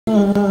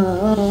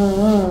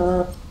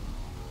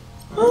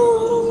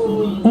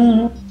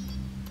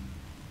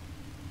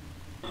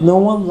No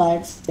one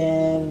likes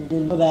Dan, you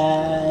know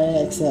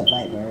that, except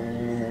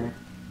Viper.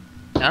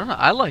 I don't know.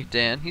 I like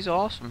Dan. He's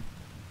awesome.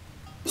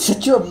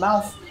 Shut your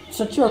mouth.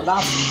 Shut your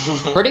mouth.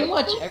 Pretty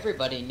much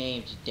everybody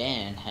named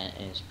Dan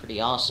is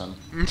pretty awesome.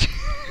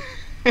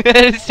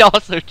 It's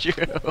also true.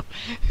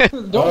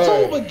 Don't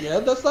tell him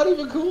again. That's not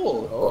even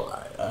cool.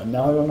 Oh,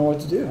 now I don't know what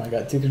to do. I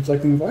got two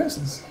conflicting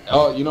voices.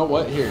 Oh, you know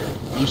what? Here,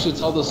 you should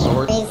tell the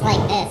story. Things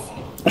like this.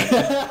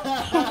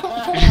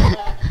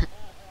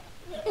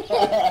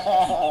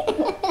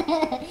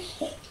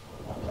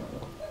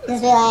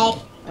 Just be like,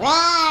 roar,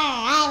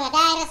 I'm a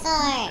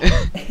dinosaur.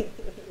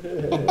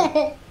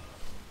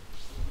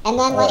 And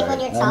then, like,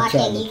 when you're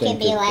talking, you can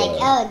be like,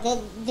 oh,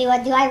 do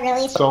I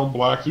really Sound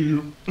black to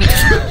you?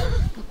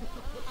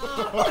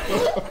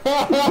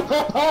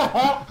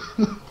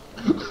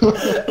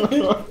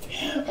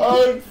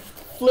 Oh, it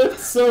flipped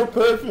so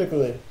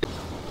perfectly.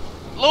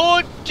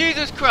 Lord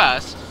Jesus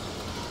Christ,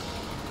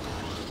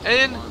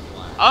 and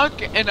our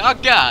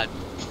God,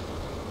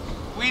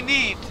 we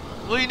need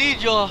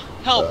your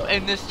help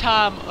in this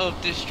time of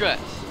distress.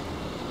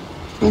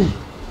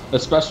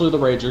 Especially the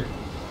Rager.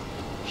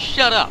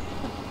 Shut up.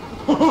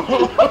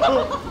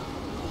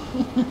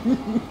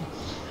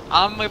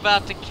 I'm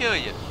about to kill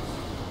you.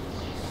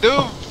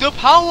 The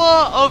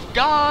power of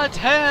God's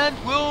hand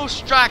will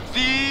strike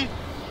thee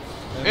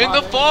in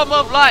the form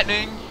of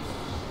lightning.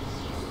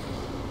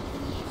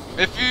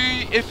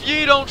 If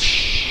you don't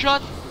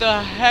shut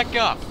the heck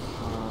up.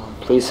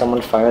 Please,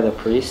 someone fire the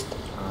priest.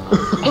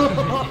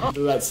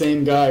 That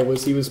same guy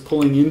he was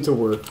pulling into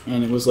work,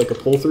 and it was like a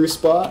pull-through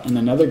spot, and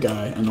another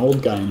guy, an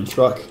old guy in a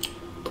truck,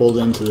 pulled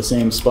into the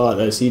same spot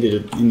as he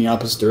did in the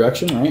opposite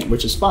direction, right?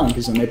 Which is fine,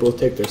 because then they both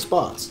take their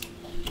spots.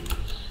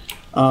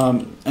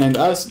 And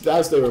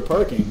as they were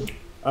parking,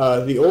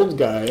 the old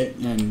guy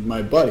and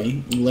my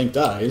buddy linked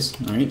eyes,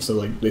 right? So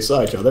like they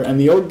saw each other, and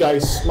the old guy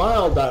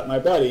smiled at my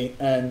buddy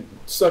and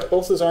stuck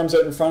both his arms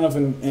out in front of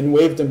him and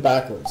waved him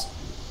backwards.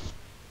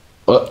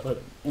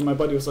 And my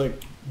buddy was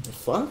like, "The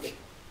fuck?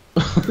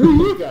 Who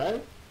are you, guy?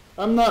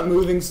 I'm not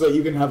moving so that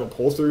you can have a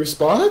pull-through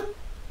spot,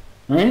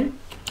 right?"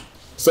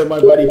 So my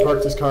buddy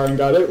parked his car and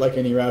got out like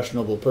any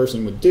rational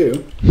person would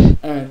do,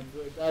 and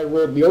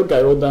the old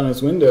guy rolled down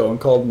his window and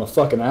called him a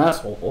fucking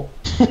asshole.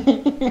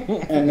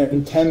 And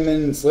then 10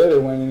 minutes later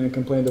went in and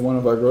complained to one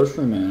of our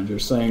grocery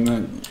managers saying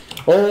that,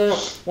 "Oh,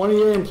 one of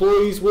your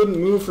employees wouldn't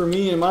move for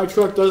me and my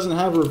truck doesn't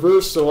have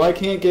reverse so I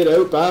can't get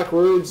out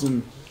backwards."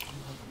 And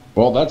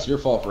well, that's your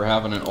fault for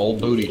having an old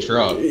booty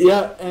truck.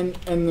 yeah, and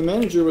the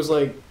manager was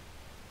like,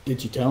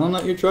 "Did you tell him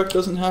that your truck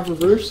doesn't have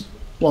reverse?"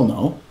 "Well,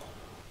 no."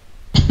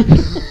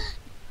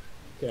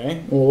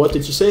 "Okay, well, what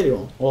did you say to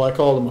him?" "Well, I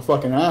called him a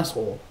fucking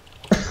asshole."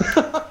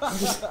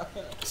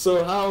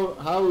 "So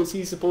how is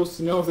he supposed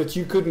to know that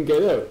you couldn't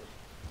get out?"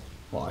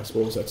 "Well, I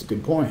suppose that's a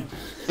good point."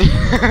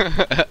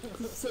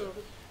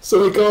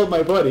 So he called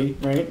my buddy,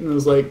 right, and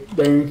was like,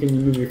 "Darren, can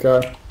you move your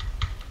car?"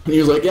 And he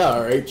was like, "Yeah,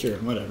 alright, sure,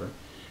 whatever."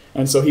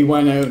 And so he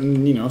went out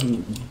and, you know,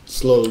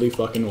 slowly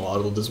fucking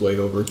waddled his way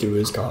over to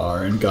his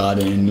car and got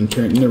in and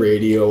turned the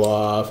radio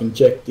off and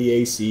checked the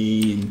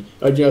AC and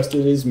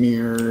adjusted his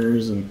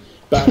mirrors and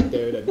backed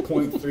out at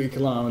 0.3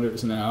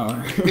 kilometers an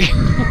hour.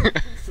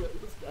 So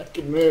this guy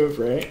could move,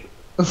 right?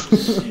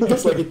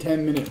 It's like a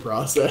 10-minute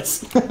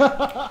process.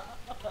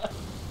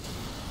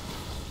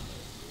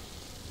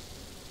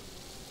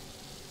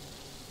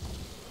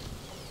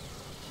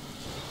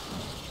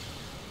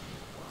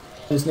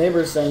 His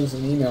neighbor sends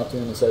an email to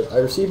him and says, "I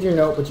received your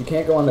note, but you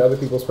can't go onto other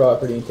people's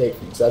property and take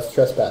things. That's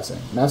trespassing.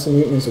 Massa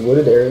Newton is a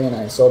wooded area, and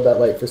I installed that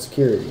light for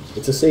security.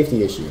 It's a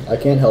safety issue. I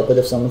can't help it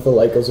if some of the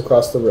light goes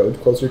across the road.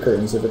 Close your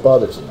curtains if it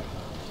bothers you."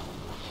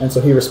 And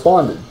so he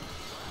responded,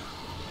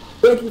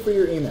 "Thank you for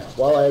your email.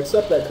 While I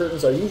accept that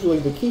curtains are usually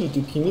the key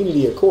to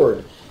community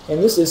accord,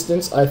 in this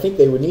instance, I think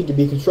they would need to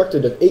be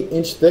constructed of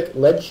 8-inch thick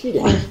lead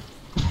sheeting.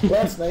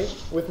 Last night,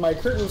 with my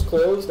curtains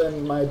closed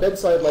and my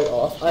bedside light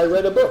off, I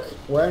read a book,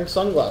 wearing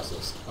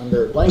sunglasses,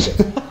 under a blanket."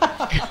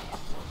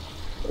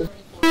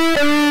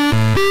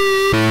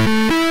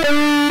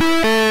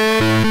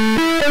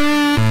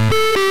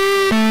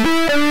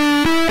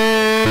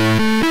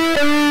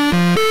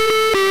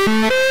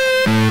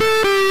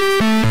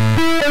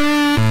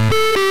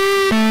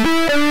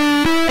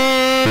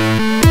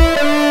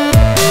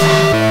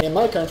 In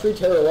my country,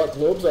 terror-locked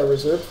globes are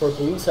reserved for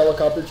police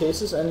helicopter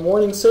chases and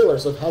warning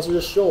sailors of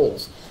hazardous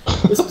shoals.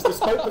 This is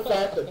despite the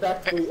fact that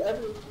practically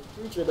every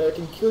creature that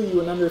can kill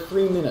you in under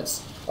 3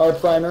 minutes, our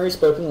primary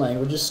spoken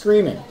language is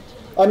screaming.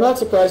 I'm not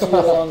surprised you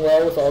get along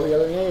well with all the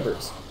other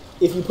neighbors.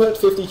 If you put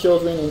 50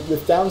 children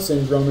with Down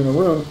syndrome in a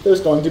room,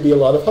 there's going to be a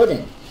lot of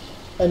hugging.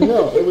 And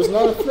no, it was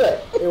not a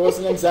threat. It was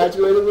an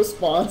exaggerated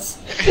response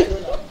to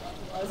an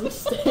uncompromising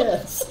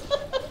stance.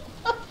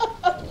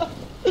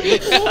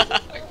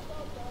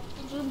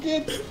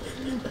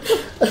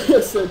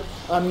 I said,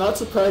 "I'm not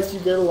surprised you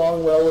get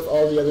along well with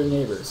all the other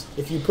neighbors.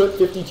 If you put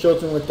 50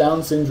 children with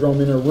Down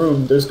syndrome in a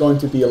room, there's going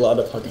to be a lot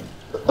of hugging."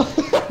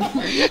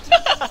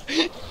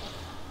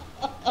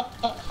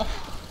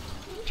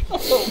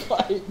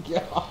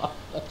 god.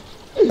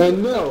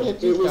 And no,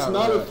 It it was got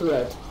not a right.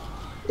 threat.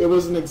 It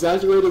was an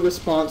exaggerated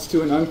response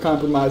to an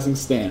uncompromising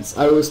stance.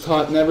 I was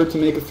taught never to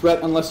make a threat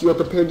unless you are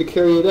prepared to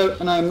carry it out,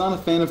 and I am not a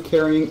fan of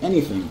carrying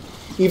anything.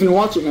 Even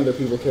watching other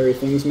people carry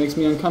things makes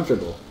me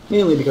uncomfortable,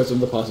 mainly because of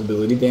the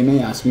possibility they may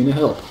ask me to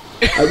help.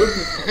 I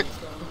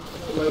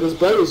wouldn't light as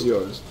bright as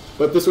yours,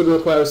 but this would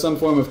require some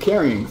form of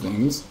carrying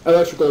things,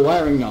 electrical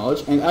wiring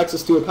knowledge, and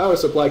access to a power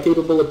supply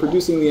capable of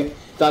producing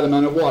that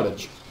amount of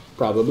wattage.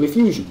 Probably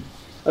fusion.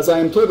 As I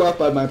am told off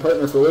by my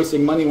partner for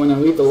wasting money when I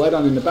leave the light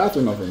on in the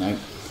bathroom overnight,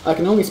 I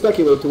can only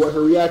speculate to what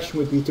her reaction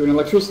would be to an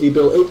electricity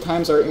bill 8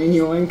 times our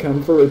annual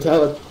income for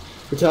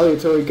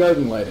retaliatory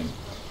garden lighting.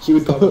 She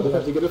would probably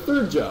have to get a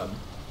third job.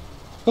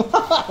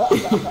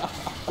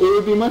 It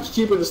would be much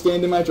cheaper to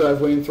stand in my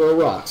driveway and throw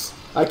rocks.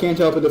 I can't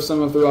help it if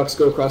some of the rocks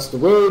go across the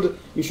road.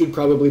 You should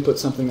probably put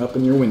something up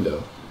in your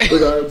window.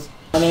 Regards.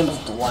 My name is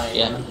Dwayne.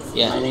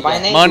 Yeah.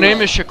 My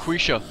name is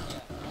Shaquisha.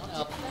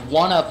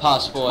 One up,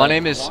 possible. My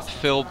name is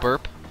Phil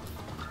Burp.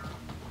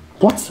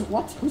 What?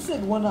 Who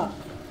said one up?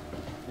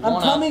 I'm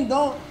One up. coming,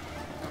 don't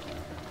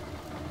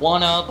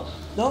One up.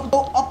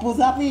 go up, what's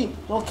happening?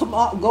 Don't come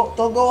up, don't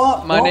go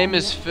up. My no. name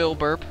is Phil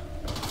Burp.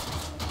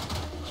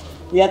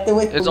 You have to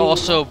wait for It's me.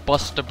 also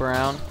Busta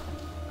Brown.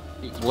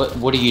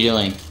 What are you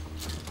doing?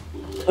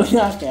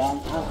 Okay,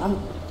 I'm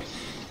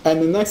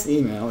And the next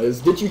email is,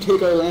 did you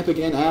take our lamp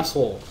again,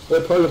 asshole?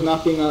 What part of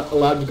not being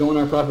allowed to go on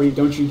our property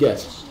don't you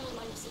get?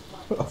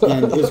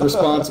 And his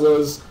response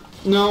was,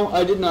 no,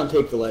 I did not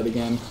take the light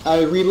again.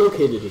 I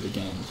relocated it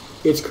again.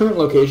 Its current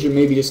location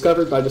may be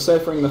discovered by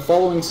deciphering the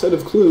following set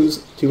of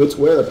clues to its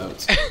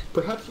whereabouts.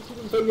 Perhaps you could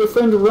invite your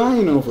friend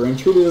Ryan over and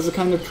treat it as a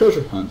kind of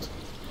treasure hunt.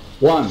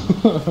 1.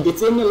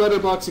 It's in the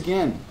letterbox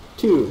again.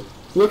 2.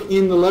 Look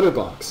in the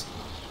letterbox.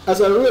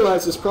 As I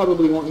realize this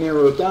probably won't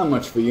narrow it down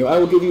much for you, I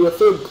will give you a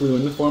third clue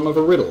in the form of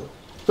a riddle.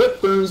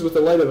 What burns with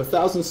the light of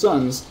 1,000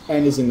 suns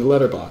and is in the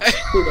letterbox?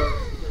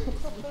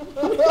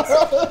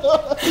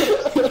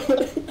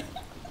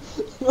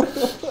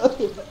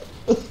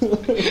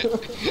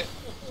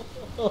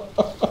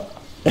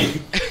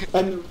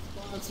 And the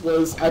response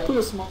was, I put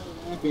a smaller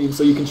lamp in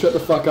so you can shut the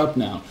fuck up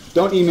now.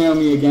 Don't email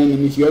me again,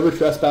 and if you ever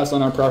trespass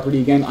on our property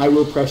again, I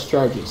will press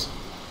charges.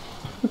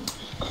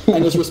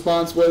 And his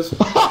response was,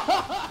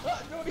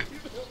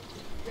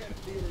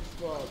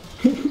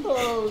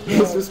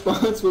 his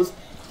response was,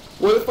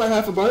 what if I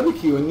have a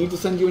barbecue and need to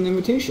send you an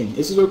invitation?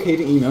 Is it okay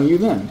to email you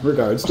then?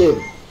 Regards,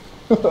 David.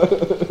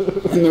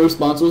 And the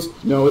response was,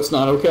 no, it's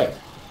not okay.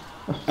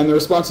 And the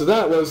response to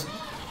that was,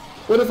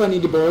 what if I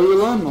need to borrow your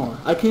lawnmower?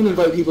 I can't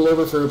invite people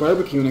over for a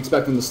barbecue and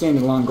expect them to stand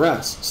in long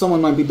grass.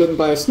 Someone might be bitten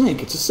by a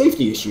snake. It's a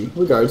safety issue.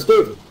 Regards,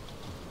 David.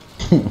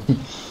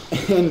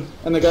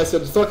 and the guy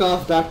said, fuck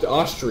off back to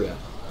Austria.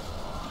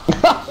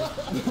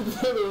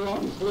 They're the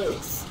wrong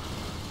place.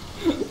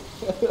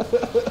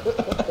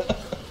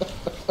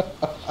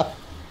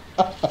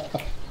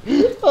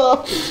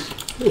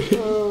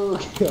 Oh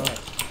god.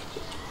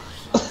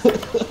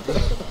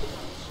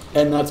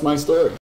 And that's my story.